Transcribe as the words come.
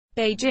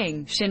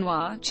Beijing,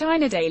 Xinhua,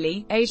 China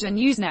Daily, Asia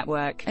News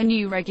Network. A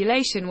new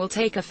regulation will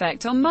take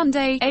effect on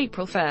Monday,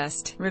 April 1,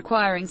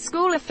 requiring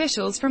school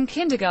officials from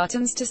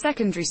kindergartens to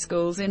secondary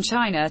schools in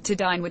China to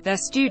dine with their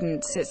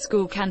students at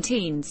school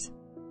canteens.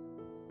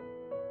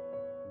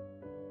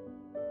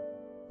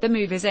 The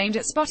move is aimed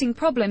at spotting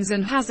problems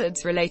and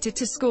hazards related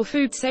to school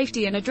food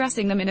safety and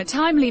addressing them in a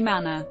timely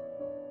manner.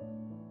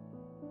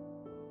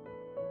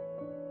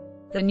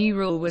 The new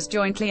rule was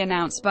jointly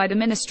announced by the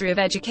Ministry of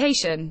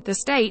Education, the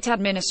State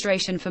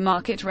Administration for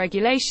Market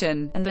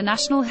Regulation, and the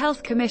National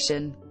Health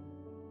Commission.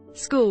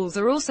 Schools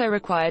are also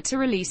required to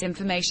release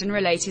information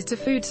related to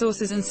food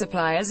sources and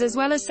suppliers as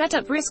well as set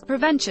up risk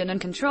prevention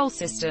and control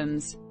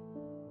systems.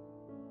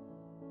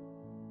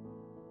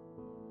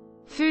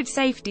 Food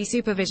safety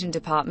supervision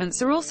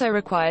departments are also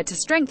required to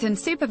strengthen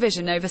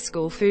supervision over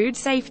school food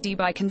safety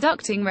by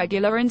conducting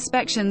regular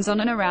inspections on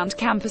and around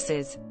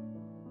campuses.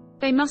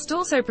 They must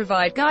also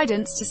provide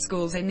guidance to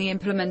schools in the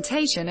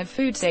implementation of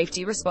food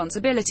safety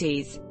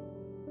responsibilities.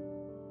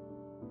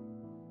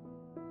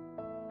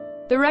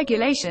 The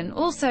regulation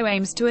also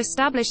aims to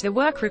establish the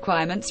work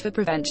requirements for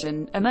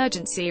prevention,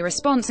 emergency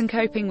response and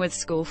coping with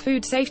school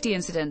food safety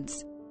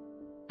incidents.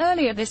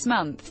 Earlier this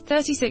month,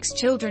 36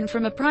 children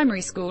from a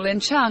primary school in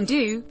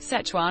Chengdu,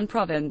 Sichuan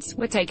province,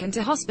 were taken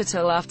to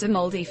hospital after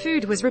moldy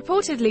food was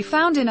reportedly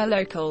found in a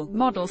local,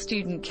 model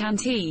student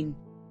canteen.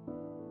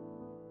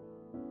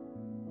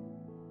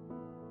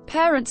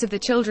 Parents of the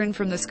children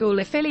from the school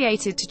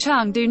affiliated to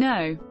Chengdu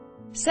No.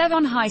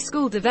 7 High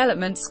School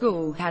Development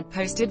School had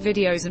posted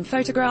videos and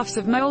photographs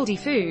of moldy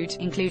food,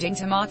 including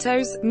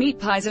tomatoes, meat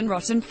pies and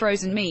rotten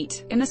frozen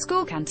meat, in the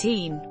school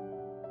canteen.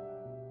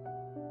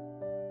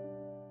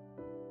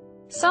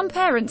 Some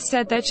parents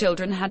said their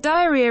children had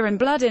diarrhea and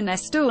blood in their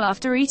stool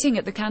after eating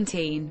at the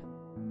canteen.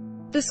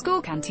 The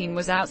school canteen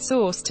was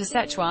outsourced to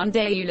Sichuan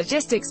Daewoo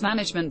Logistics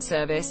Management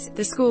Service,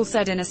 the school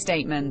said in a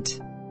statement.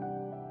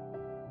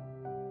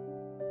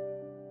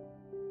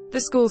 The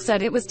school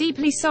said it was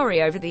deeply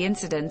sorry over the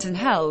incident and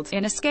held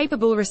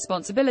inescapable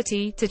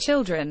responsibility to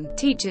children,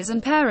 teachers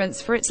and parents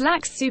for its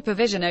lax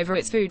supervision over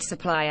its food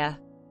supplier.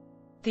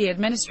 The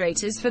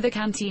administrators for the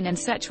canteen and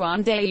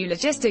Sichuan Daewoo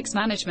Logistics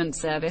Management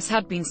Service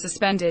had been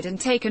suspended and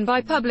taken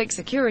by Public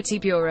Security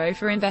Bureau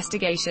for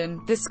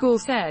investigation, the school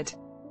said.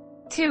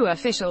 2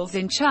 officials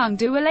in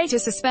Chengdu were later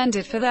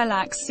suspended for their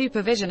lax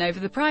supervision over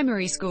the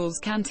primary school's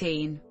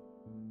canteen.